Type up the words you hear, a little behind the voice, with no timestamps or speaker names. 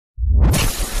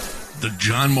The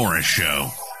John Morris Show.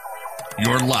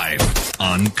 Your life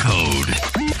on code.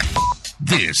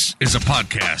 This is a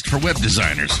podcast for web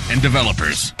designers and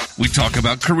developers. We talk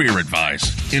about career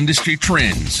advice, industry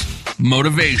trends,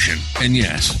 motivation, and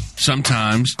yes,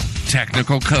 sometimes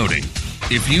technical coding.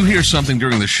 If you hear something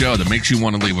during the show that makes you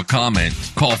want to leave a comment,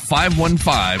 call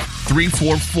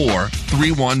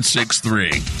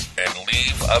 515-344-3163 and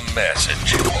leave a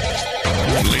message.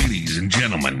 Ladies and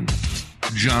gentlemen,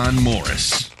 John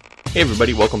Morris. Hey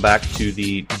everybody, welcome back to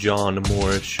the John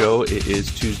Morris Show. It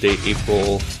is Tuesday,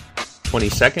 April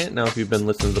 22nd. Now, if you've been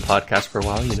listening to the podcast for a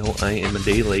while, you know I am a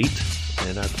day late,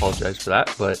 and I apologize for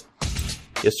that. But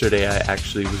yesterday I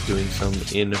actually was doing some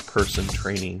in-person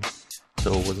training,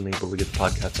 so wasn't able to get the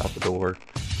podcast out the door.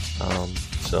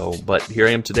 But here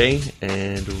I am today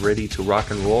and ready to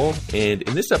rock and roll. And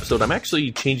in this episode, I'm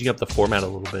actually changing up the format a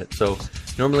little bit. So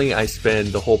normally I spend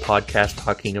the whole podcast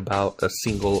talking about a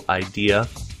single idea,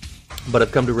 but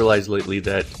I've come to realize lately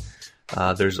that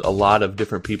there's a lot of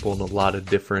different people in a lot of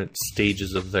different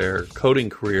stages of their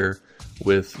coding career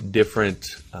with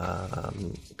different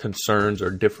concerns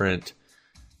or different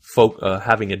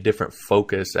having a different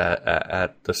focus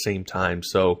at the same time.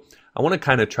 So I want to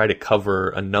kind of try to cover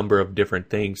a number of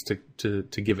different things to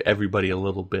give everybody a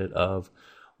little bit of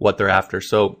what they're after.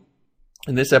 So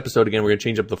in this episode, again, we're going to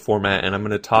change up the format, and I'm going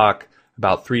to talk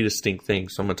about three distinct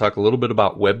things. So I'm going to talk a little bit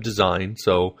about web design,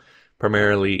 so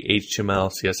primarily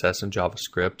HTML, CSS, and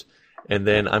JavaScript. And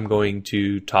then I'm going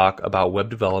to talk about web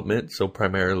development, so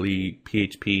primarily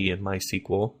PHP and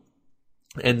MySQL.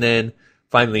 And then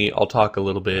finally, I'll talk a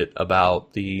little bit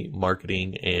about the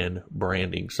marketing and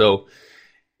branding. So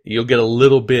you'll get a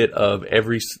little bit of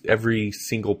every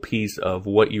single piece of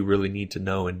what you really need to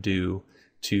know and do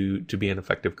to be an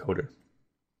effective coder.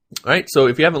 All right, so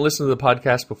if you haven't listened to the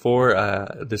podcast before,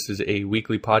 this is a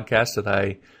weekly podcast that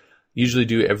I usually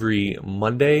do every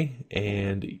Monday.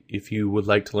 And if you would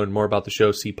like to learn more about the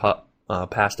show, see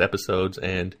past episodes,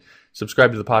 and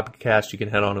subscribe to the podcast, you can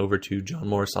head on over to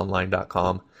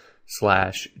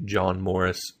johnmorrisonline.com/John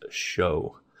Morris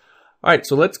Show. All right,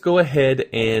 so let's go ahead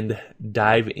and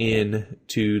dive in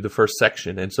to the first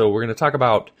section. And so we're going to talk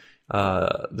about,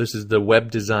 this is the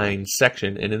web design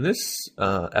section. And in this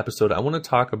episode, I want to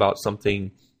talk about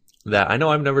something that I know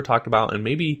I've never talked about, and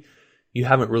maybe you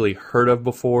haven't really heard of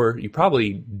before. You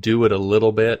probably do it a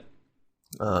little bit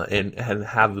and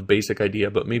have the basic idea,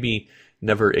 but maybe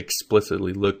never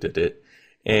explicitly looked at it.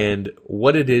 And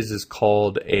what it is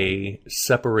called a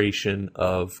separation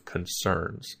of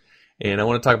concerns. And I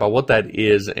want to talk about what that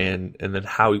is and then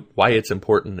why it's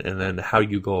important, and then how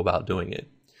you go about doing it.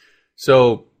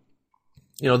 So,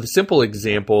 the simple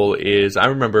example is, I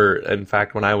remember, in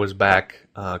fact, when I was back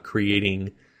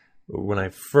when I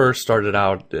first started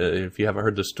out, if you haven't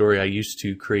heard the story, I used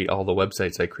to create all the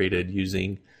websites I created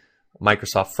using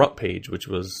Microsoft Front Page, which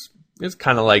it's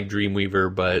kind of like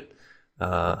Dreamweaver, but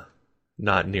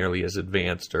not nearly as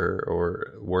advanced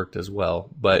or worked as well.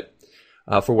 But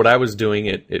for what I was doing,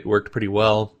 it worked pretty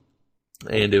well,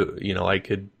 and I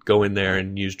could go in there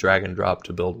and use drag and drop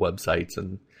to build websites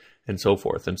and so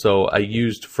forth. And so I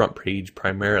used Front Page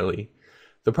primarily.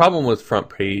 The problem with Front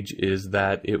Page is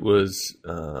that it was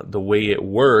the way it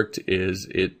worked is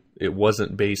it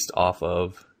wasn't based off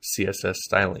of CSS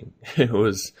styling. It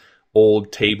was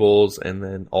old tables, and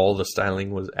then all the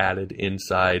styling was added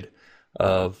inside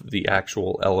of the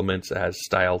actual elements as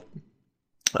style,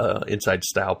 inside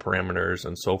style parameters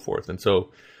and so forth. And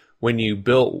so when you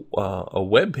built a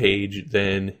web page,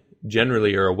 then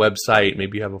generally, or a website,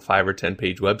 maybe you have a 5 or 10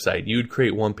 page website, you would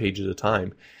create one page at a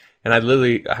time. And I'd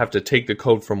literally have to take the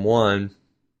code from one,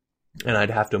 and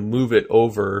I'd have to move it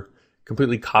over,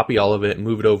 completely copy all of it,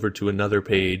 move it over to another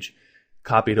page,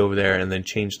 copy it over there, and then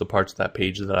change the parts of that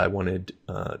page that I wanted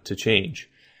to change.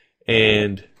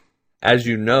 And as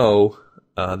you know,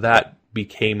 that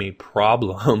became a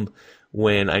problem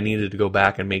when I needed to go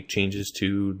back and make changes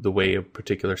to the way a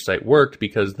particular site worked,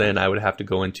 because then I would have to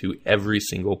go into every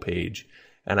single page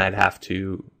and I'd have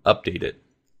to update it.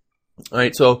 All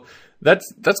right, so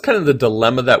that's kind of the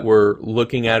dilemma that we're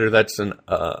looking at, or that's an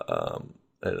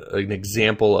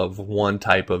example of one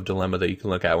type of dilemma that you can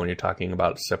look at when you're talking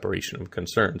about separation of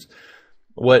concerns.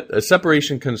 What a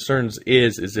separation concerns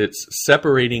is it's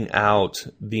separating out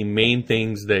the main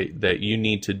things that you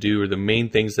need to do, or the main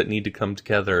things that need to come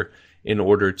together in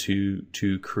order to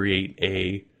create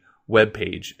a web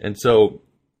page. And so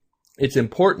it's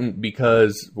important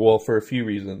because, well, for a few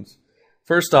reasons.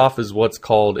 First off is what's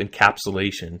called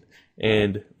encapsulation.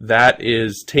 And that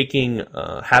is taking,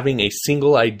 having a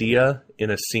single idea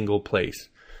in a single place.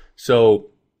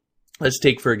 So let's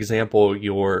take, for example,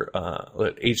 your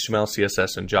HTML,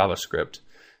 CSS, and JavaScript.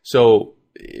 So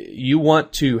you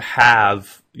want to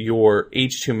have your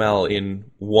HTML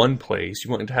in one place,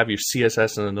 you want to have your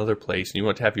CSS in another place, and you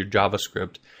want to have your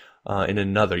JavaScript in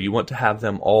another. You want to have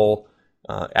them all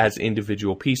as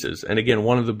individual pieces. And again,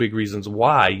 one of the big reasons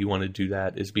why you want to do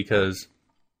that is because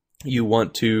you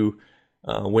want to,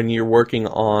 when you're working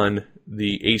on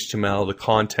the HTML, the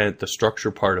content, the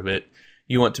structure part of it,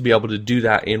 you want to be able to do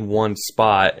that in one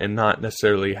spot and not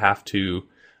necessarily have to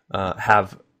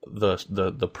have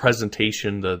the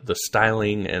presentation, the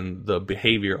styling, and the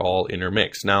behavior all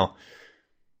intermixed. Now,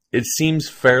 it seems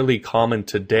fairly common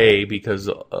today because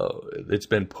it's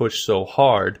been pushed so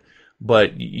hard,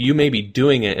 but you may be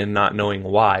doing it and not knowing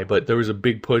why. But there was a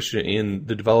big push in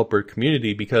the developer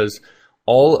community because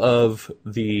all of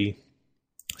the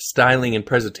styling and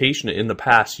presentation in the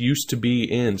past used to be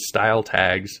in style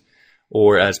tags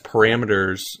or as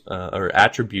parameters or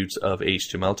attributes of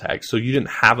HTML tags. So you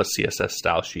didn't have a CSS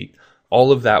style sheet.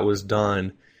 All of that was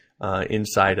done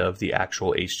inside of the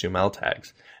actual HTML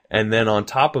tags. And then on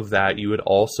top of that, you would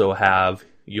also have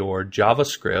your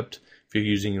JavaScript. If you're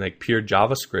using like pure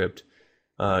JavaScript,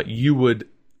 you would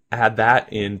add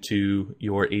that into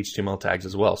your HTML tags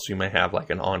as well. So you might have like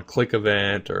an on-click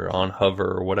event or on-hover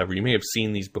or whatever. You may have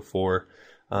seen these before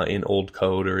in old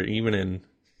code or even in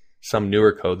some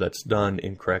newer code that's done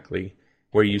incorrectly,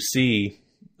 where you see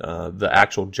the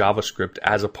actual JavaScript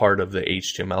as a part of the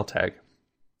HTML tag.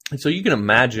 And so you can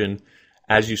imagine,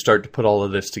 as you start to put all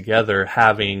of this together,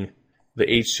 having the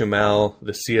HTML,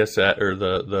 the CSS, or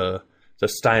the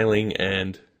styling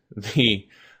and the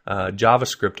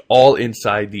JavaScript all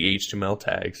inside the HTML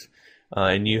tags.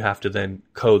 And you have to then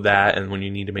code that, and when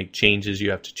you need to make changes, you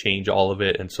have to change all of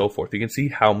it and so forth. You can see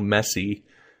how messy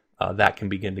that can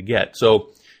begin to get.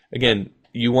 So again,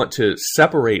 you want to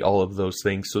separate all of those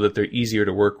things so that they're easier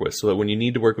to work with, so that when you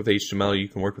need to work with HTML, you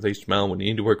can work with HTML. When you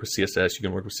need to work with CSS, you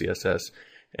can work with CSS.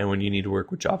 And when you need to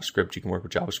work with JavaScript, you can work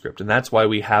with JavaScript. And that's why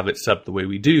we have it set up the way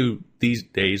we do these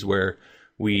days, where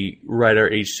we write our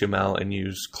HTML and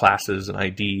use classes and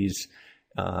IDs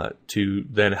to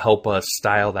then help us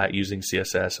style that using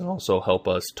CSS and also help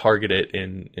us target it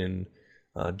in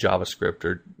JavaScript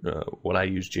or what I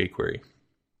use, jQuery.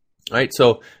 All right,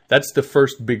 so that's the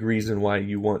first big reason why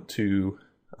you want to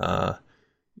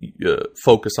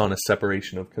focus on a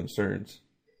separation of concerns.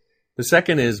 The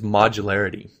second is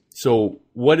modularity. So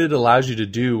what it allows you to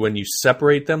do when you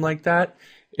separate them like that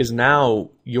is now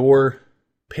your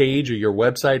page or your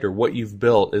website or what you've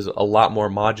built is a lot more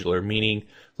modular, meaning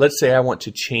let's say I want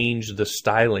to change the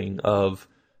styling of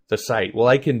the site. Well,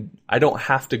 I don't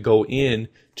have to go in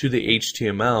to the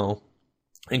HTML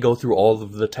and go through all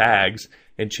of the tags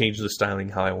and change the styling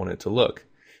how I want it to look.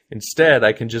 Instead,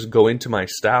 I can just go into my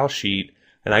style sheet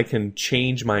and I can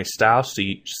change my style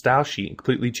sheet and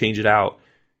completely change it out.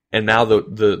 And now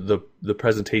the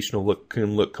presentation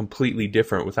can look completely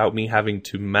different without me having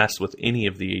to mess with any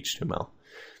of the HTML.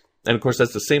 And of course,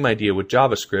 that's the same idea with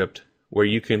JavaScript, where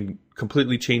you can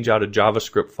completely change out a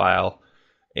JavaScript file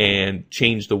and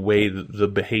change the way the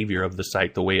behavior of the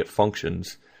site, the way it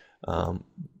functions. And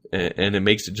it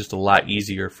makes it just a lot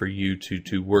easier for you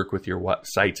to work with your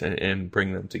sites and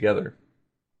bring them together.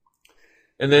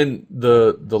 And then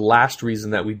the last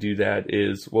reason that we do that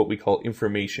is what we call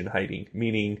information hiding,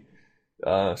 meaning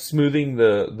smoothing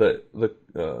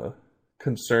the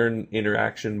concern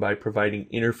interaction by providing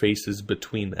interfaces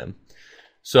between them.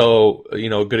 So,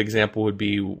 a good example would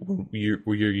be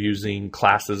where you're using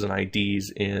classes and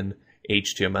IDs in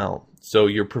HTML. So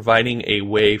you're providing a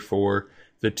way for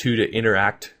the two to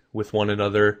interact with one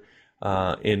another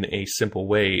in a simple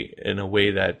way, in a way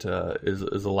that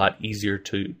is a lot easier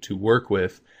to work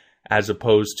with, as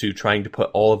opposed to trying to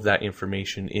put all of that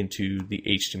information into the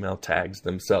HTML tags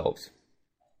themselves.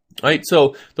 All right,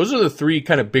 so those are the three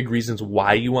kind of big reasons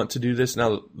why you want to do this.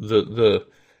 Now, the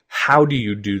how do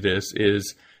you do this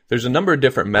is there's a number of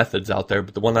different methods out there,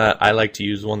 but the one that I like to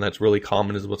use, the one that's really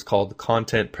common, is what's called the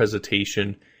content,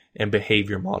 presentation, and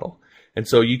behavior model. And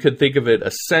so you could think of it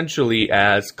essentially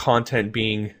as content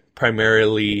being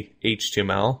primarily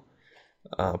HTML,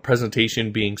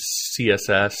 presentation being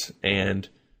CSS, and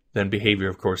then behavior,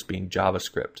 of course, being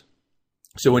JavaScript.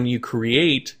 So when you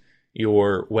create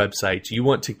your websites, you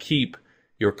want to keep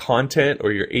your content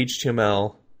or your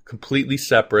HTML completely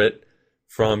separate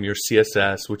from your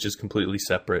CSS, which is completely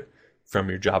separate from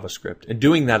your JavaScript. And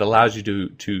doing that allows you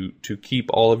to keep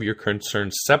all of your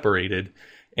concerns separated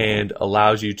and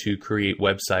allows you to create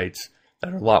websites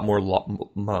that are a lot more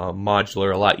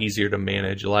modular, a lot easier to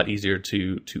manage, a lot easier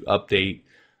to update,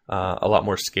 a lot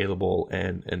more scalable,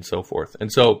 and so forth. And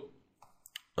so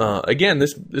again,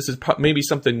 this is maybe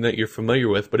something that you're familiar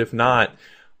with, but if not,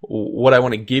 what I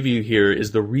want to give you here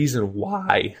is the reason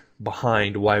why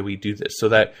behind why we do this, so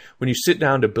that when you sit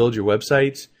down to build your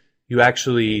websites, you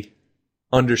actually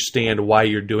understand why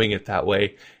you're doing it that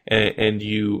way, and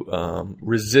you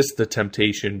resist the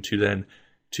temptation to then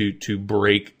to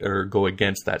break or go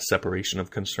against that separation of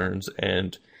concerns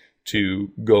and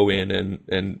to go in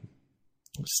and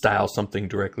style something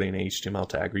directly in an HTML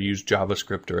tag or use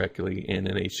JavaScript directly in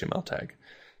an HTML tag.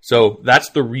 So that's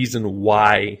the reason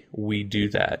why we do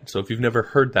that. So if you've never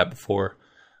heard that before,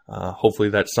 hopefully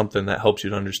that's something that helps you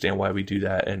to understand why we do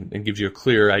that and gives you a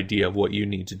clear idea of what you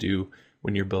need to do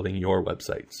when you're building your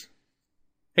websites.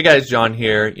 Hey guys, John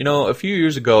here. You know, a few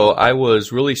years ago, I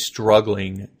was really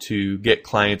struggling to get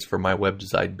clients for my web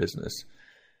design business.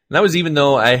 And that was even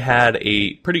though I had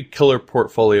a pretty killer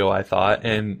portfolio, I thought,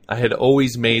 and I had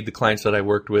always made the clients that I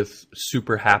worked with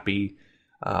super happy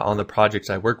on the projects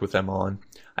I worked with them on.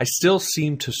 I still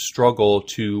seemed to struggle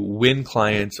to win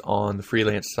clients on the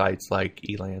freelance sites like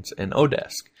Elance and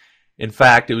Odesk. In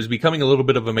fact, it was becoming a little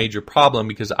bit of a major problem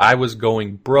because I was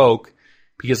going broke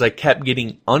because I kept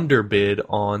getting underbid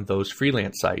on those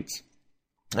freelance sites.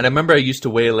 And I remember I used to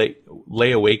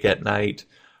lay awake at night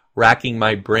racking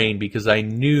my brain because I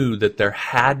knew that there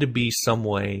had to be some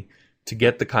way to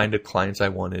get the kind of clients I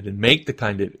wanted and make the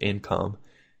kind of income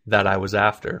that I was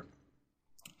after.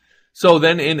 So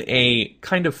then in a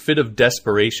kind of fit of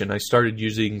desperation, I started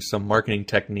using some marketing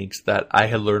techniques that I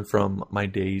had learned from my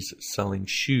days selling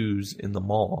shoes in the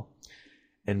mall.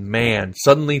 And man,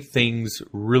 suddenly things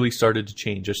really started to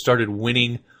change. I started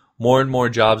winning more and more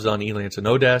jobs on Elance and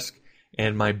Odesk,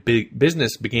 and my big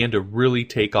business began to really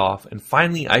take off. And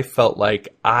finally, I felt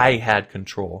like I had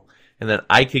control and that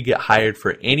I could get hired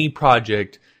for any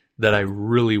project that I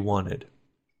really wanted.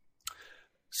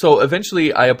 So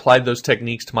eventually I applied those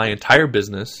techniques to my entire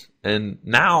business, and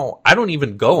now I don't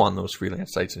even go on those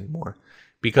freelance sites anymore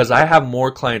because I have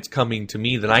more clients coming to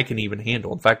me than I can even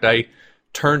handle. In fact, I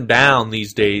turn down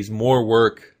these days more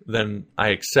work than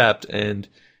I accept, and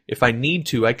if I need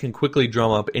to, I can quickly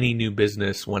drum up any new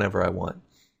business whenever I want.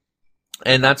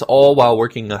 And that's all while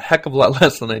working a heck of a lot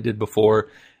less than I did before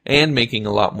and making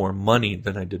a lot more money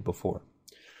than I did before.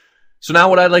 So now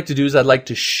what I'd like to do is I'd like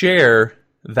to share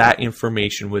that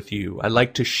information with you. I'd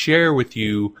like to share with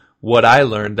you what I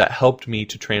learned that helped me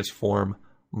to transform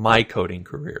my coding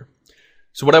career.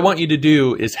 So what I want you to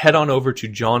do is head on over to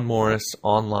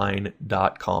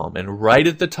johnmorrisonline.com, and right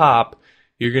at the top,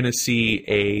 you're going to see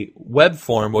a web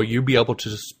form where you'll be able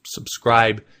to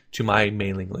subscribe to my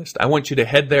mailing list. I want you to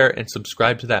head there and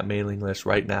subscribe to that mailing list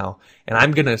right now, and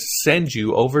I'm going to send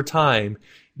you over time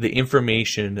the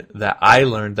information that I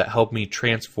learned that helped me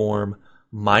transform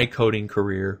my coding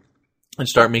career and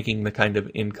start making the kind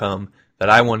of income that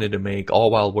I wanted to make,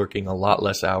 all while working a lot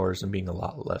less hours and being a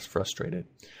lot less frustrated.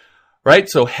 Right?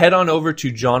 So head on over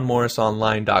to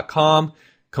johnmorrisonline.com,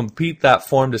 complete that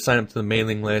form to sign up to the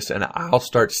mailing list, and I'll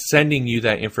start sending you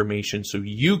that information so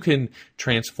you can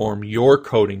transform your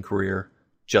coding career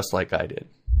just like I did.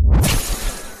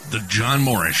 The John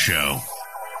Morris Show.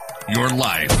 Your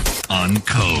life on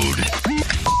code.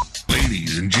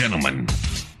 Ladies and gentlemen,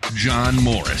 John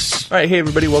Morris. All right, hey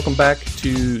everybody, welcome back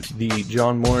to the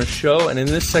John Morris Show. And in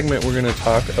this segment, we're going to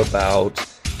talk about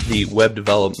the web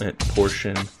development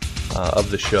portion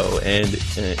of the show. And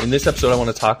in this episode, I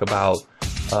want to talk about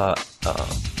the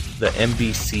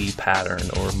MVC pattern,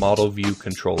 or model view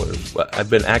controller. I've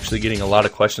been actually getting a lot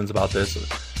of questions about this,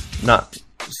 not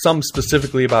some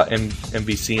specifically about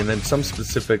MVC, and then some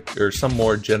specific or some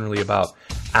more generally about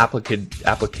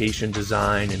application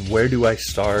design and where do I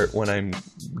start when I'm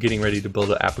getting ready to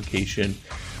build an application.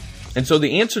 And so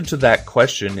the answer to that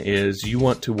question is you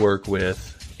want to work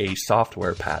with a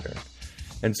software pattern.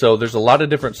 And so there's a lot of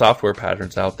different software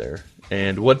patterns out there.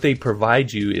 And what they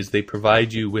provide you is they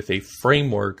provide you with a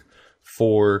framework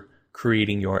for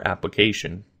creating your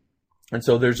application. And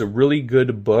so there's a really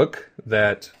good book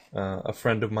that a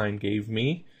friend of mine gave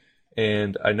me.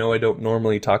 And I know I don't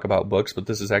normally talk about books, but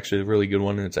this is actually a really good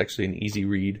one, and it's actually an easy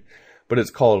read. But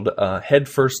it's called Head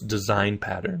First Design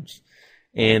Patterns.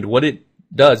 And what it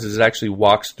does is it actually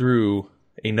walks through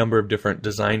a number of different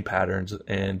design patterns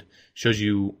and shows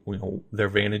you, their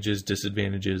advantages,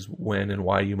 disadvantages, when and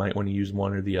why you might want to use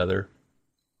one or the other.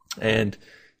 And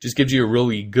just gives you a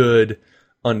really good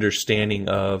understanding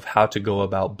of how to go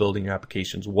about building your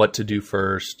applications, what to do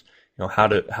first, how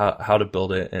to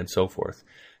build it, and so forth.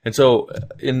 And so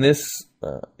in this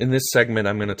segment,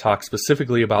 I'm going to talk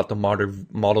specifically about the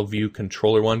model view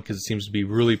controller one because it seems to be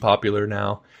really popular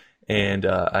now. And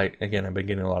I've been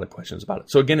getting a lot of questions about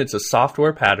it. So again, it's a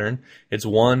software pattern. It's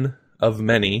one of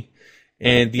many.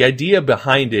 And the idea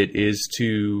behind it is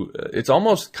it's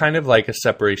almost kind of like a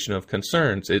separation of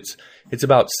concerns. It's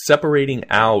about separating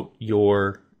out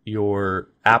your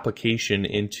application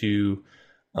into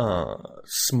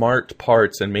smart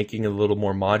parts and making it a little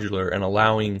more modular and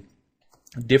allowing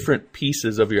different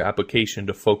pieces of your application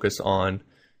to focus on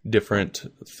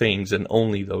different things and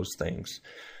only those things.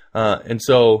 And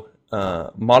so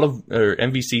model or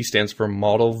MVC stands for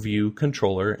Model View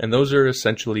Controller, and those are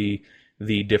essentially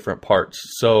the different parts.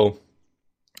 So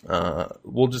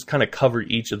we'll just kind of cover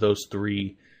each of those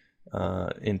three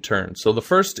in turn. So the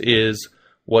first is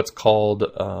what's called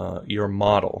your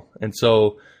model. And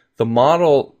so the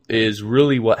model is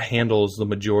really what handles the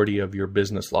majority of your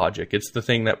business logic. It's the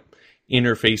thing that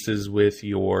interfaces with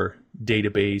your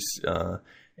database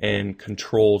and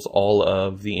controls all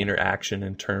of the interaction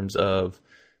in terms of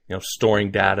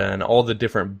storing data and all the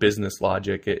different business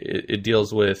logic. It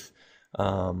deals with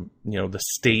the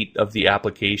state of the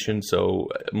application. So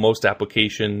most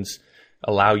applications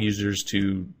allow users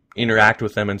to interact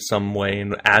with them in some way,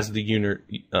 and as the user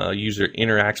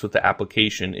interacts with the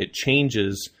application, it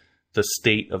changes the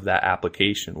state of that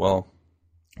application. Well,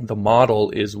 the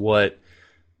model is what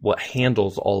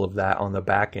handles all of that on the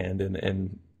back end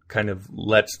and kind of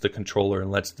lets the controller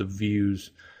and lets the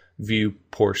view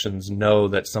portions know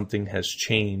that something has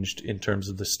changed in terms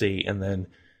of the state, and then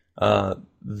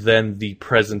the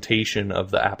presentation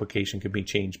of the application can be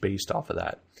changed based off of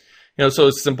that. So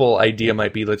a simple idea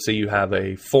might be, let's say you have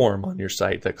a form on your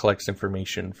site that collects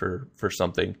information for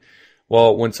something.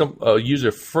 Well, when a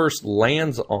user first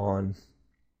lands on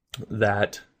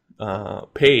that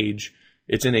page,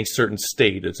 it's in a certain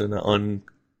state. It's in an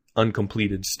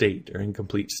uncompleted state or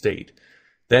incomplete state.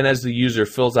 Then as the user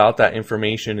fills out that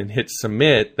information and hits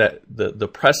submit, that the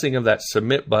pressing of that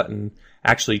submit button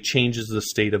actually changes the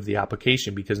state of the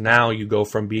application, because now you go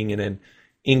from being in an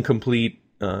incomplete,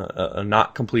 a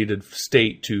not completed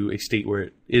state to a state where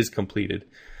it is completed.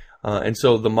 And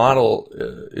so the model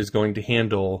is going to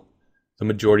handle the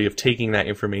majority of taking that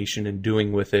information and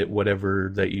doing with it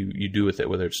whatever that you do with it,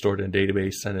 whether it's stored in a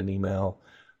database, send an email,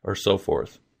 or so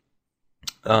forth.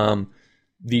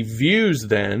 The views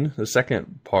then, the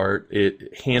second part,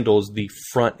 it handles the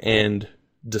front end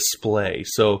display.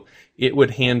 So it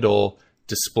would handle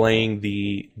displaying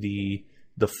the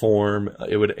form.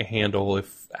 It would handle,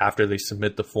 if after they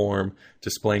submit the form,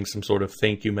 displaying some sort of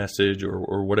thank you message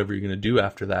or whatever you're going to do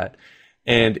after that.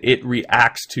 And it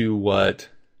reacts to what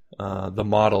the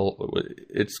model,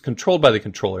 it's controlled by the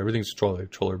controller. Everything's controlled by the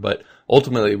controller, but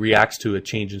ultimately it reacts to a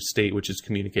change in state, which is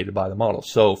communicated by the model.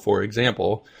 So for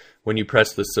example, when you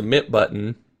press the submit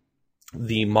button,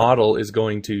 the model is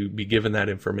going to be given that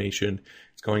information.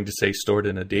 It's going to say stored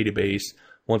in a database.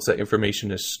 Once that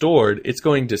information is stored, it's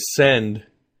going to send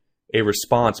a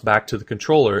response back to the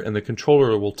controller, and the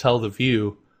controller will tell the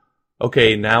view,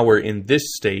 okay, now we're in this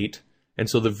state. And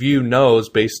so the view knows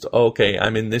okay,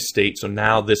 I'm in this state, so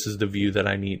now this is the view that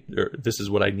I need, or this is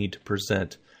what I need to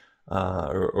present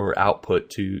or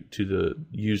output to the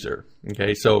user.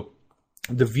 Okay, so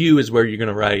the view is where you're going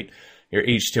to write your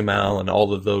HTML and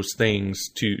all of those things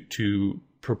to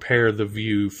prepare the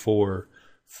view for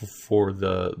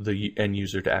the end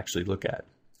user to actually look at.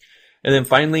 And then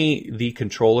finally, the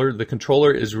controller. The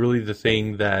controller is really the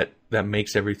thing that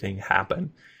makes everything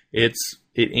happen. It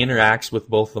interacts with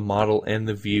both the model and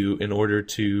the view in order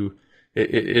to,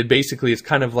 it basically is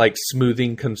kind of like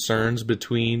smoothing concerns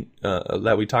between,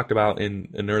 that we talked about in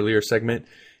an earlier segment.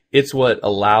 It's what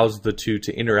allows the two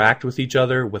to interact with each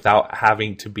other without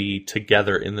having to be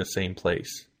together in the same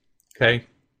place. Okay?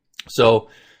 So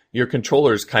your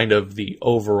controller is kind of the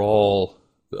overall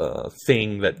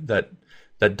thing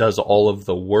that does all of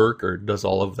the work or does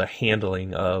all of the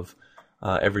handling of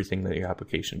everything that your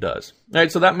application does. All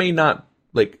right, so that may not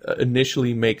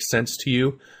initially make sense to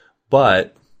you,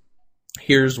 but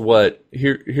here's what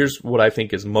I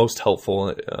think is most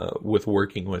helpful with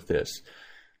working with this.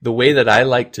 The way that I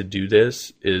like to do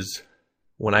this is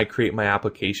when I create my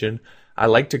application, I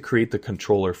like to create the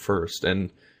controller first,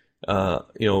 and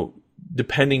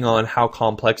depending on how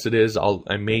complex it is,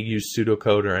 I may use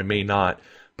pseudocode or I may not.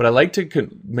 But I like to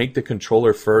make the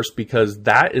controller first, because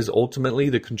that is ultimately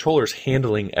the controller's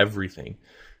handling everything.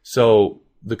 So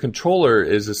the controller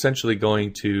is essentially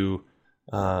going to,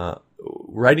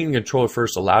 writing the controller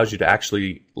first allows you to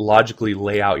actually logically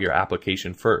lay out your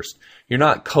application first. You're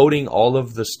not coding all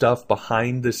of the stuff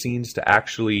behind the scenes to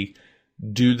actually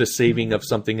do the saving of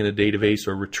something in a database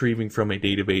or retrieving from a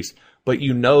database, but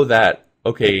you know that,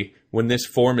 okay, when this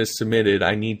form is submitted,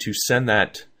 I need to send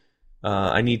that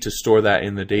I need to store that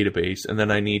in the database, and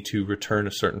then I need to return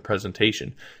a certain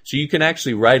presentation. So you can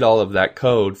actually write all of that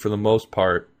code for the most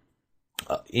part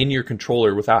in your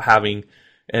controller without having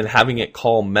it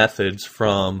call methods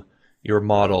from your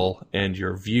model and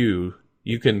your view.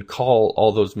 You can call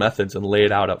all those methods and lay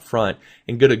it out up front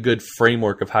and get a good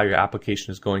framework of how your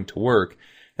application is going to work.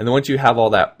 And then once you have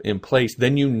all that in place,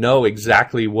 then you know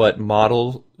exactly what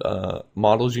models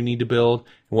you need to build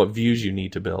and what views you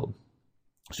need to build.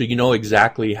 So you know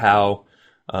exactly how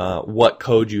what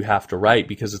code you have to write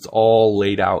because it's all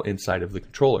laid out inside of the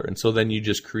controller. And so then you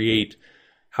just create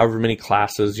however many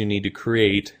classes you need to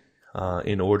create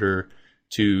in order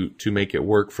to make it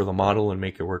work for the model and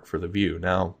make it work for the view.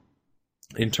 Now,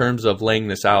 in terms of laying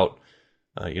this out,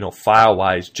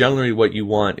 file-wise, generally what you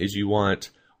want is you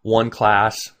want one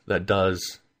class that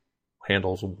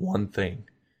handles one thing.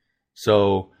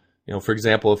 So, for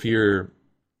example, if you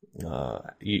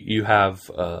have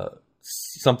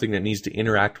something that needs to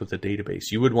interact with the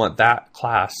database, you would want that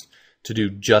class to do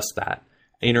just that,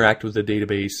 interact with the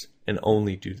database and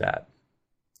only do that.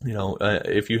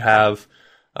 If you have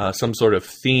some sort of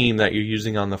theme that you're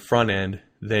using on the front end,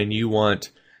 then you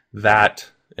want that,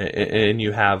 and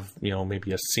you have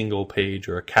maybe a single page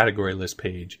or a category list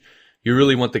page. You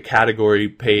really want the category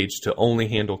page to only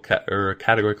handle or a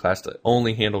category class to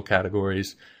only handle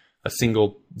categories, a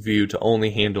single view to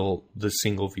only handle the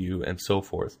single view, and so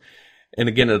forth. And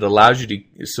again, it allows you to,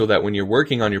 so that when you're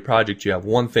working on your project, you have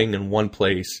one thing in one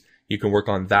place. You can work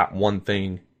on that one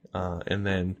thing, and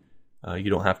then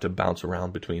you don't have to bounce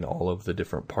around between all of the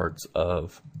different parts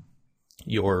of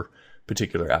your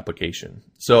particular application.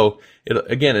 So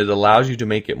it allows you to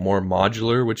make it more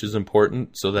modular, which is important,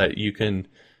 so that you can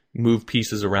move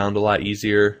pieces around a lot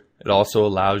easier. It also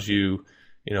allows you,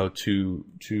 to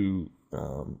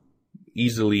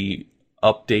easily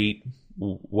update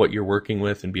what you're working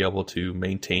with and be able to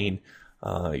maintain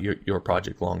your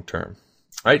project long term.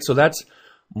 All right, so that's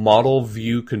model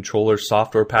view controller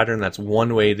software pattern. That's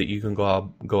one way that you can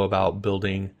go about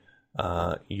building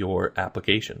your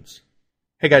applications.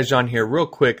 Hey guys, John here. Real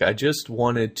quick, I just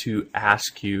wanted to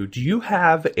ask you, do you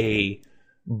have a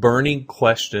burning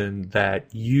question that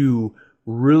you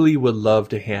really would love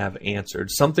to have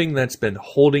answered? Something that's been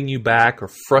holding you back or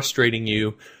frustrating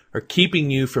you or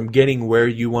keeping you from getting where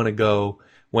you want to go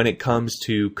when it comes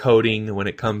to coding, when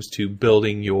it comes to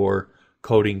building your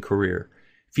coding career?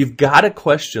 If you've got a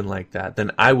question like that, then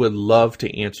I would love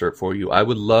to answer it for you. I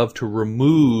would love to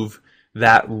remove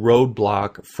that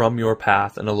roadblock from your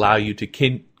path and allow you to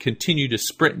continue to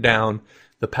sprint down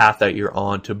the path that you're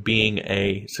on to being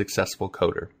a successful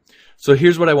coder. So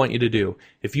here's what I want you to do.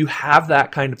 If you have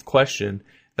that kind of question,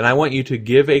 then I want you to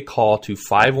give a call to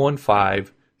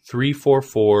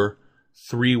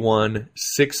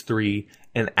 515-344-3163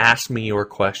 and ask me your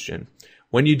question.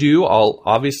 When you do, I'll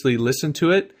obviously listen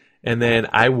to it, and then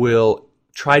I will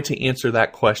try to answer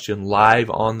that question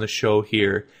live on the show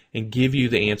here and give you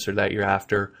the answer that you're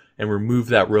after and remove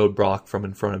that roadblock from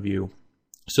in front of you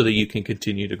so that you can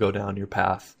continue to go down your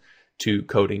path to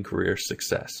coding career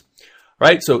success. All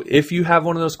right, so if you have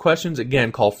one of those questions,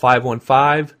 again, call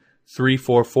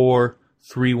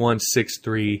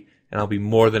 515-344-3163, and I'll be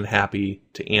more than happy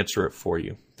to answer it for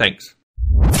you. Thanks.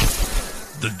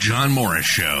 The John Morris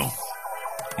Show.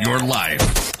 Your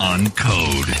life on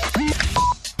code.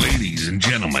 Ladies and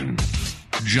gentlemen,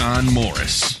 John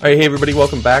Morris. All right, hey everybody,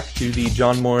 welcome back to the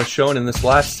John Morris Show. And in this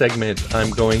last segment,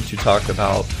 I'm going to talk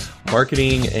about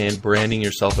marketing and branding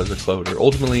yourself as a coder.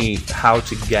 Ultimately, how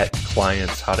to get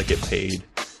clients, how to get paid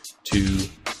to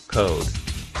code.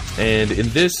 And in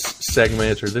this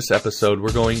segment or this episode,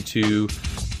 we're going to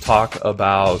talk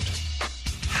about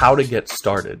how to get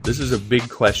started. This is a big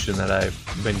question that I've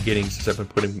been getting since I've been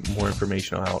putting more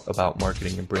information out about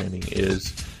marketing and branding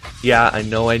is, yeah, I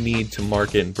know I need to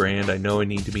market and brand. I know I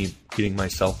need to be getting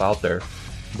myself out there,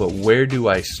 but where do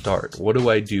I start? What do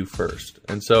I do first?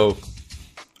 And so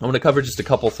I'm going to cover just a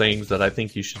couple things that I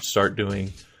think you should start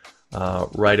doing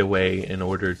right away in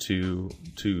order to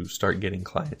start getting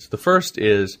clients. The first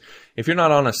is, if you're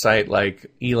not on a site like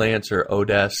Freelance or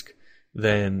Odesk,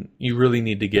 then you really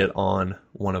need to get on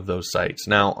one of those sites.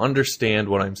 Now, understand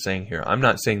what I'm saying here. I'm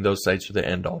not saying those sites are the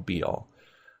end-all, be-all.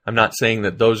 I'm not saying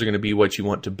that those are going to be what you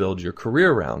want to build your career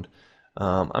around.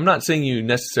 I'm not saying you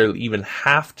necessarily even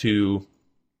have to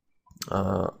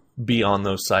be on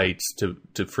those sites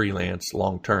to freelance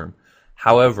long-term.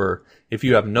 However, if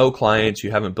you have no clients,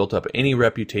 you haven't built up any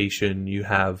reputation, you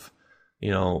have,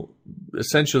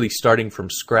 essentially starting from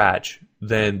scratch,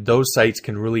 then those sites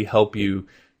can really help you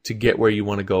to get where you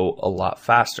want to go a lot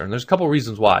faster. And there's a couple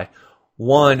reasons why.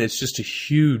 One, it's just a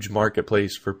huge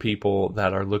marketplace for people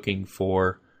that are looking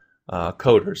for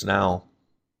coders. Now,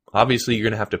 obviously, you're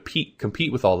going to have to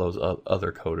compete with all those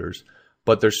other coders,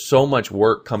 but there's so much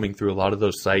work coming through a lot of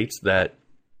those sites that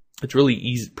it's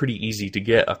really pretty easy to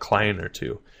get a client or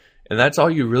two. And that's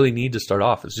all you really need to start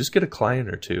off, is just get a client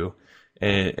or two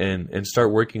and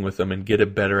start working with them and get a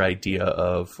better idea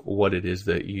of what it is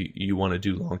that you want to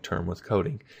do long term with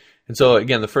coding. And so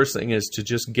again, the first thing is to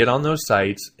just get on those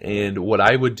sites. And what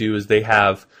I would do is they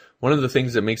have one of the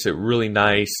things that makes it really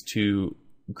nice to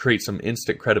create some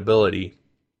instant credibility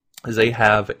is they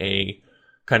have a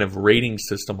kind of rating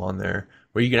system on there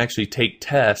where you can actually take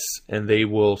tests and they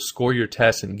will score your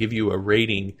tests and give you a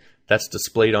rating that's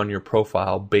displayed on your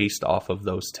profile based off of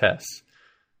those tests.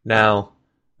 Now,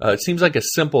 it seems like a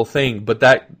simple thing, but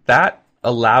that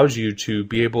allows you to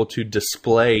be able to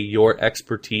display your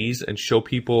expertise and show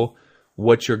people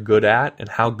what you're good at and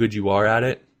how good you are at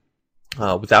it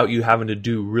without you having to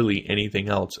do really anything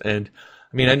else. And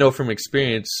I mean, I know from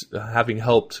experience, having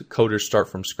helped coders start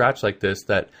from scratch like this,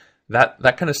 that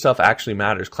kind of stuff actually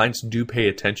matters. Clients do pay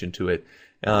attention to it,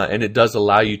 and it does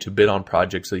allow you to bid on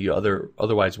projects that you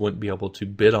otherwise wouldn't be able to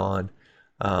bid on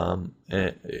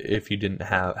if you didn't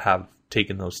have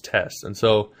taken those tests. And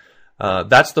so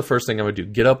that's the first thing I would do.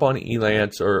 Get up on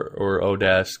Elance or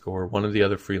Odesk or one of the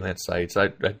other freelance sites.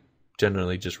 I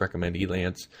generally just recommend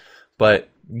Elance, but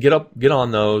get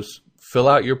on those, fill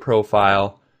out your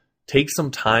profile. Take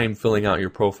some time filling out your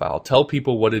profile. Tell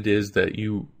people what it is that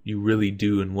you really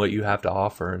do and what you have to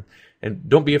offer, and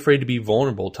don't be afraid to be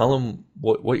vulnerable. Tell them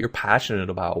what you're passionate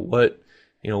about, what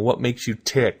makes you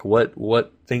tick,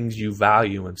 what things you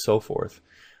value, and so forth.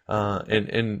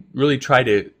 And really try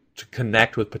to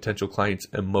connect with potential clients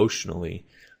emotionally.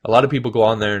 A lot of people go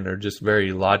on there and are just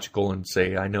very logical and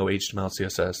say, I know HTML,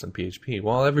 CSS, and PHP.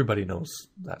 Well, everybody knows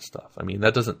that stuff. I mean,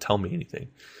 that doesn't tell me anything.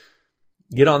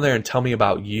 Get on there and tell me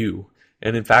about you.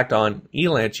 And in fact, on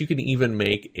Elance, you can even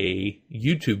make a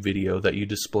YouTube video that you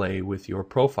display with your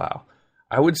profile.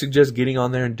 I would suggest getting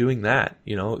on there and doing that.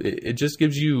 It just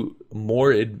gives you the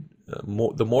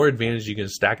more advantage you can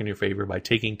stack in your favor by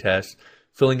taking tests,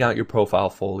 filling out your profile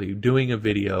fully, doing a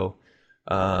video.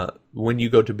 When you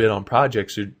go to bid on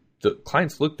projects, the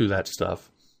clients look through that stuff,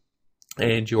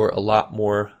 and you're a lot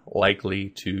more likely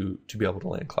to be able to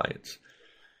land clients.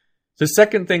 The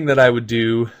second thing that I would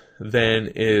do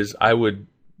then is I would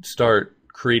start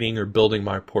creating or building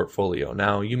my portfolio.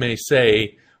 Now, you may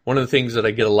say, one of the things that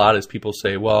I get a lot is people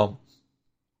say, well,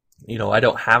 I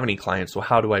don't have any clients, so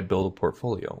how do I build a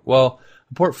portfolio? Well,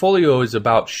 a portfolio is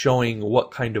about showing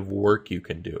what kind of work you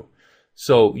can do.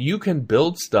 So you can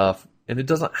build stuff, and it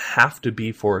doesn't have to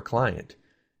be for a client.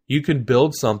 You can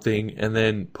build something and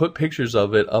then put pictures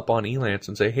of it up on Elance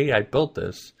and say, hey, I built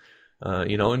this.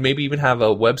 And maybe even have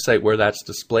a website where that's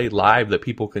displayed live that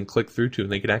people can click through to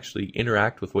and they can actually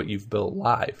interact with what you've built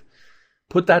live.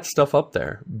 Put that stuff up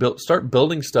there. Start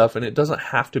building stuff, and it doesn't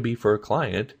have to be for a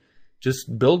client.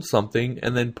 Just build something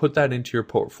and then put that into your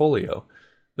portfolio.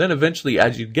 Then eventually,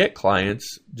 as you get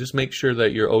clients, just make sure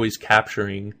that you're always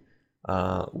capturing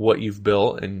what you've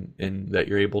built and that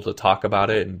you're able to talk about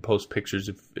it and post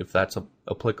pictures if that's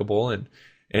applicable,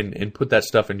 and put that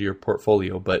stuff into your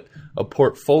portfolio. But a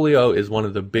portfolio is one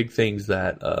of the big things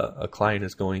that a client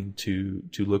is going to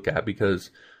look at,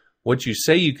 because what you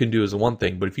say you can do is one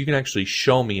thing, but if you can actually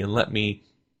show me and let me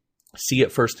see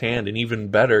it firsthand, and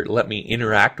even better, let me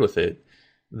interact with it,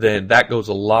 then that goes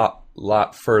a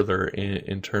lot further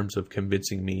in terms of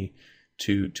convincing me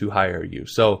to hire you.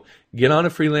 So get on a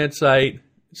freelance site,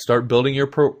 start building your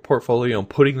portfolio and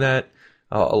putting that.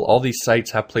 All these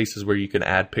sites have places where you can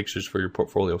add pictures for your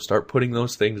portfolio. Start putting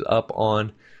those things up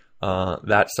on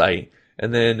that site.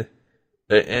 And then,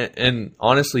 and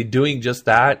honestly, doing just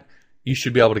that, you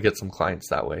should be able to get some clients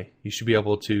that way. You should be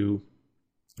able to,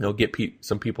 get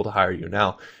some people to hire you.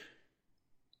 Now,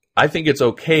 I think it's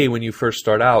okay when you first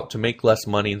start out to make less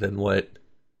money than what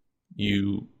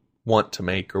you want to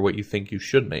make or what you think you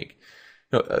should make.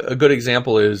 A good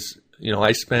example is,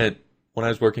 when I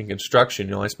was working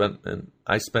construction,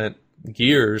 I spent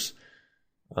years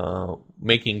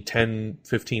making $10,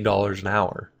 $15 an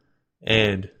hour,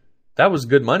 and that was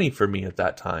good money for me at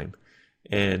that time.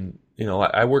 And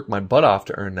I worked my butt off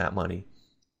to earn that money.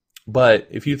 But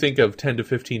if you think of $10 to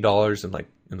 $15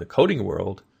 in the coding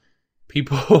world,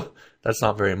 people that's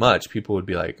not very much. People would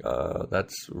be like,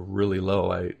 "That's really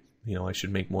low. I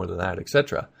should make more than that,"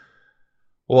 etc.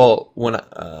 Well, when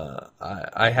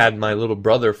I had my little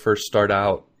brother first start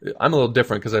out, I'm a little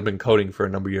different because I've been coding for a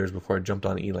number of years before I jumped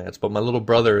on Elance. But my little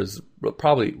brother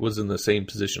probably was in the same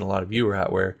position a lot of you were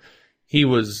at, where he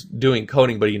was doing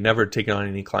coding, but he never had taken on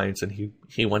any clients, and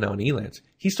he went on Elance.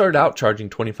 He started out charging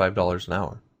 $25 an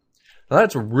hour. Now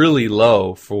that's really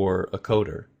low for a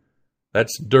coder.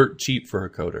 That's dirt cheap for a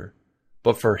coder.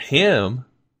 But for him,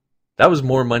 that was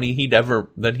more money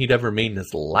than he'd ever made in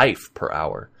his life per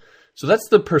hour. So that's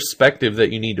the perspective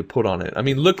that you need to put on it. I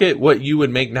mean, look at what you would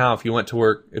make now if you went to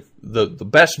work. If the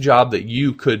best job that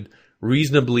you could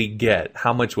reasonably get,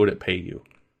 how much would it pay you?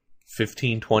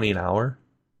 15, 20 an hour?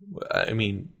 I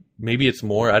mean, maybe it's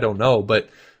more, I don't know. But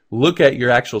look at your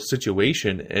actual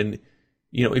situation. And,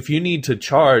 you know, if you need to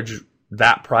charge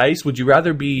that price, would you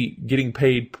rather be getting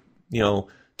paid, you know,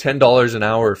 $10 an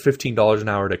hour or $15 an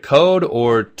hour to code,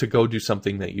 or to go do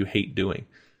something that you hate doing?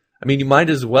 I mean, you might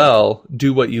as well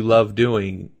do what you love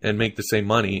doing and make the same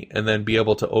money, and then be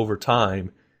able to, over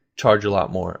time, charge a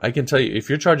lot more. I can tell you, if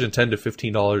you're charging $10 to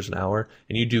 $15 an hour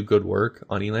and you do good work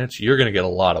on Elance, you're going to get a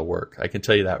lot of work. I can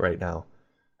tell you that right now.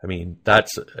 I mean,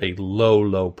 that's a low,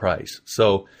 low price.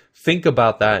 So think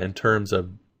about that in terms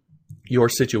of your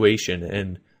situation,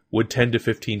 and would $10 to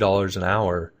 $15 an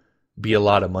hour be a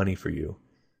lot of money for you?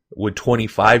 Would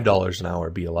 $25 an hour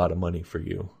be a lot of money for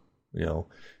you? You know,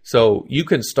 so you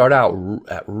can start out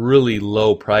at really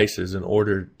low prices in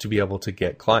order to be able to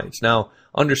get clients. Now,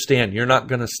 understand, you're not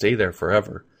going to stay there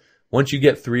forever. Once you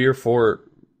get 3 or 4,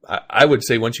 I would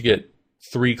say once you get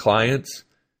 3 clients,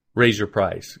 raise your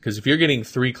price. Because if you're getting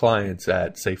 3 clients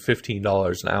at, say,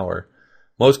 $15 an hour,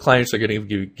 most clients are going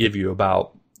to give you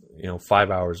about, you know,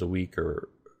 5 hours a week or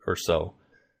so.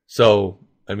 So,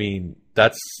 I mean,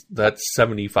 that's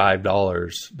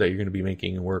 $75 that you're going to be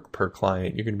making in work per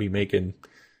client. You're going to be making,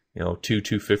 you know,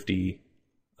 $250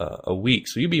 a week.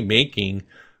 So you'd be making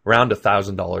around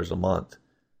 $1,000 a month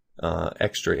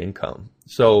extra income.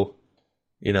 So,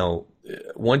 you know,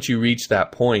 once you reach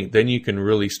that point, then you can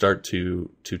really start to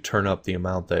turn up the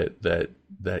amount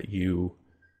that you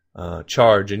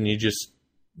charge. And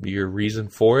your reason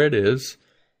for it is,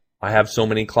 I have so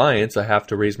many clients, I have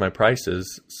to raise my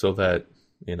prices so that,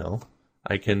 you know,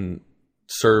 I can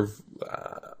serve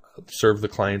the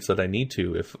clients that I need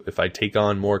to. If I take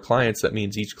on more clients, that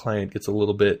means each client gets a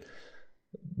little bit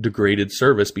degraded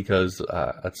service, because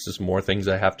that's just more things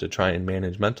I have to try and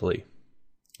manage mentally.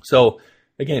 So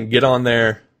again, get on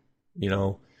there, you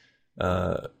know,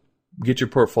 get your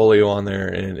portfolio on there,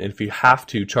 and if you have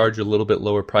to, charge a little bit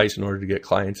lower price in order to get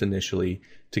clients initially,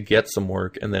 to get some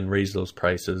work, and then raise those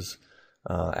prices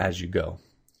as you go.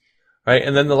 All right,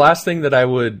 and then the last thing that I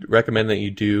would recommend that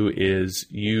you do is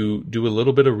you do a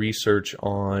little bit of research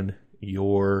on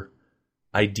your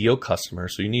ideal customer.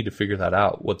 So you need to figure that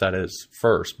out, what that is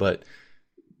first. But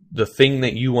the thing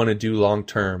that you want to do long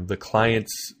term, the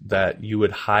clients that you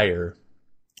would hire,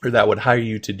 or that would hire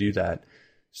you to do that,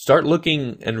 start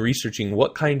looking and researching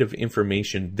what kind of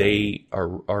information they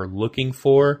are looking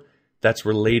for that's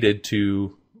related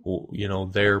to, you know,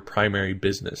 their primary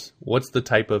business. What's the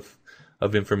type of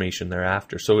information they're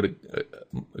after? So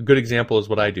a good example is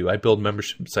what I do. I build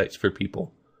membership sites for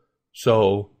people.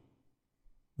 So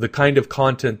the kind of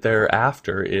content they're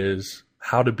after is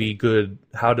how to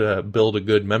build a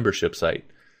good membership site.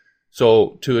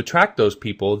 So to attract those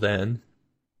people, then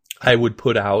I would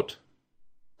put out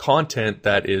content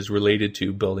that is related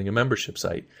to building a membership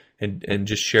site, and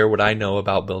just share what I know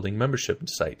about building membership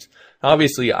sites.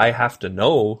 Obviously, I have to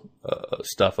know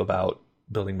stuff about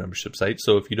building membership sites.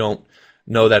 So if you don't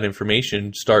know that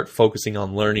information, start focusing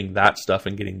on learning that stuff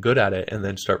and getting good at it, and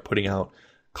then start putting out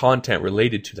content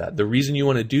related to that. The reason you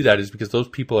want to do that is because those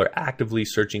people are actively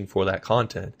searching for that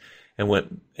content.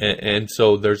 And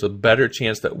so there's a better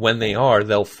chance that when they are,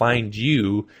 they'll find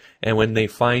you. And when they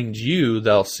find you,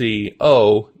 they'll see,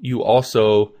 oh, you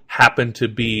also happen to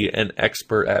be an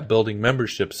expert at building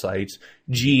membership sites.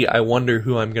 Gee, I wonder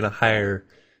who I'm going to hire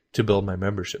to build my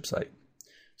membership site.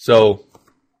 So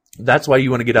that's why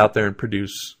you want to get out there and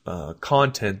produce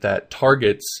content that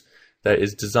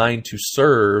is designed to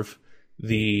serve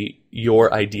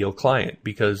your ideal client,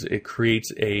 because it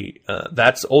creates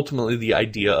that's ultimately the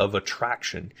idea of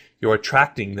attraction. You're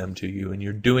attracting them to you, and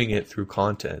you're doing it through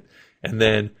content. And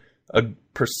then a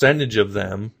percentage of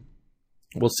them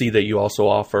will see that you also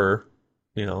offer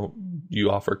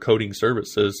coding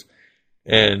services,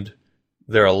 and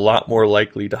they're a lot more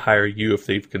likely to hire you if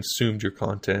they've consumed your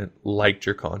content, liked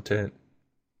your content,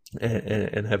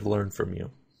 and have learned from you.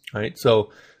 All right.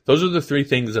 So those are the 3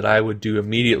 things that I would do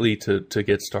immediately to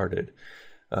get started.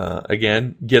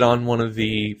 Again, get on one of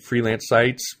the freelance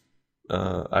sites.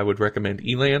 I would recommend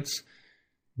Elance.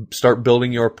 Start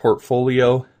building your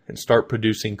portfolio and start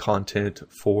producing content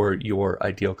for your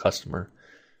ideal customer.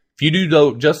 If you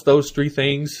do just those 3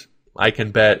 things, I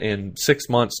can bet in 6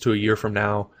 months to a year from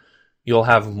now, you'll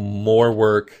have more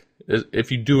work.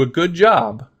 If you do a good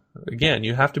job, again,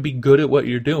 you have to be good at what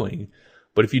you're doing.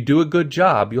 But if you do a good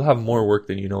job, you'll have more work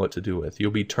than you know what to do with.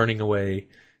 You'll be turning away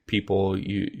people.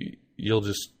 You'll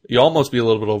almost be a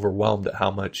little bit overwhelmed at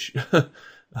how much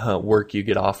work you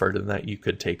get offered and that you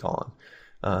could take on.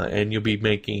 And you'll be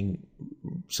making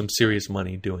some serious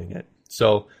money doing it.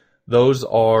 So those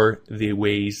are the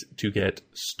ways to get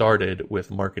started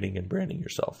with marketing and branding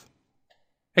yourself.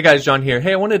 Hey guys, John here.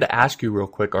 Hey, I wanted to ask you real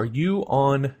quick, are you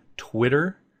on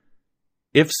Twitter?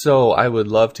 If so, I would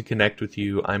love to connect with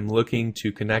you. I'm looking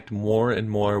to connect more and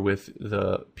more with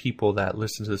the people that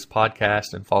listen to this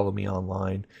podcast and follow me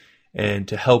online, and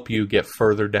to help you get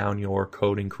further down your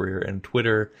coding career. And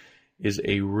Twitter is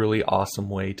a really awesome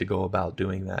way to go about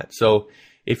doing that. So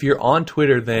if you're on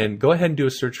Twitter, then go ahead and do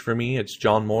a search for me. It's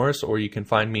John Morris, or you can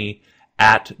find me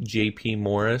at JP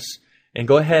Morris, and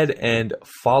go ahead and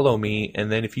follow me. And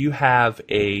then if you have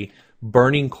a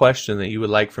burning question that you would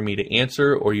like for me to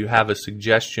answer, or you have a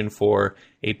suggestion for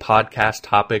a podcast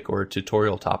topic or a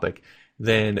tutorial topic,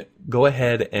 then go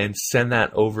ahead and send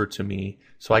that over to me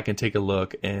so I can take a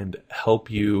look and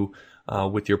help you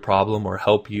with your problem, or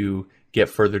help you get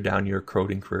further down your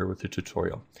coding career with a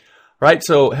tutorial. All right,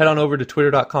 so head on over to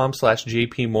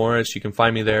twitter.com/jpmorris. You can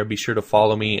find me there. Be sure to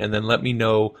follow me, and then let me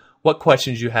know what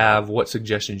questions you have, what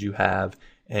suggestions you have,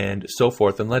 and so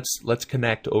forth. And let's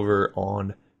connect over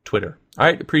on Twitter. All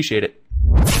right, appreciate it.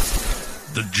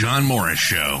 The John Morris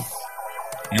Show.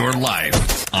 Your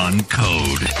life on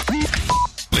code.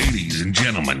 Ladies and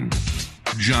gentlemen,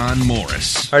 John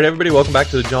Morris. All right, everybody, welcome back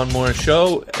to the John Morris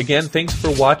Show. Again, thanks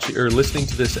for watching or listening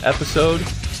to this episode.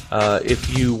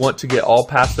 If you want to get all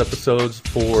past episodes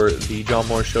for the John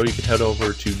Morris Show, you can head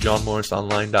over to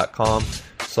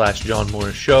johnmorrisonline.com/John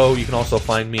Morris Show. You can also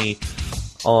find me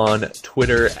on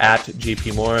Twitter at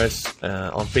JP Morris,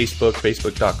 on Facebook,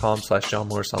 facebook.com/John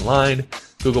Morris Online,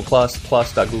 Google+,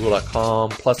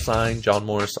 plus.google.com, +, John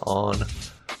Morris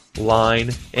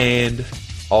Online, and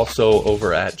also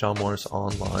over at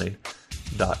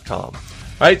johnmorrisonline.com.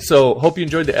 All right, so hope you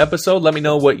enjoyed the episode. Let me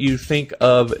know what you think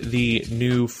of the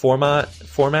new format.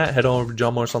 Head on over to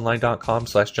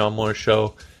johnmorrisonline.com/John Morris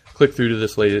Show. Click through to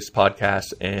this latest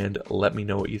podcast and let me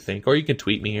know what you think. Or you can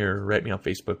tweet me or write me on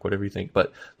Facebook, whatever you think.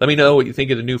 But let me know what you think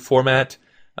of the new format,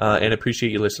 and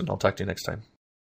appreciate you listening. I'll talk to you next time.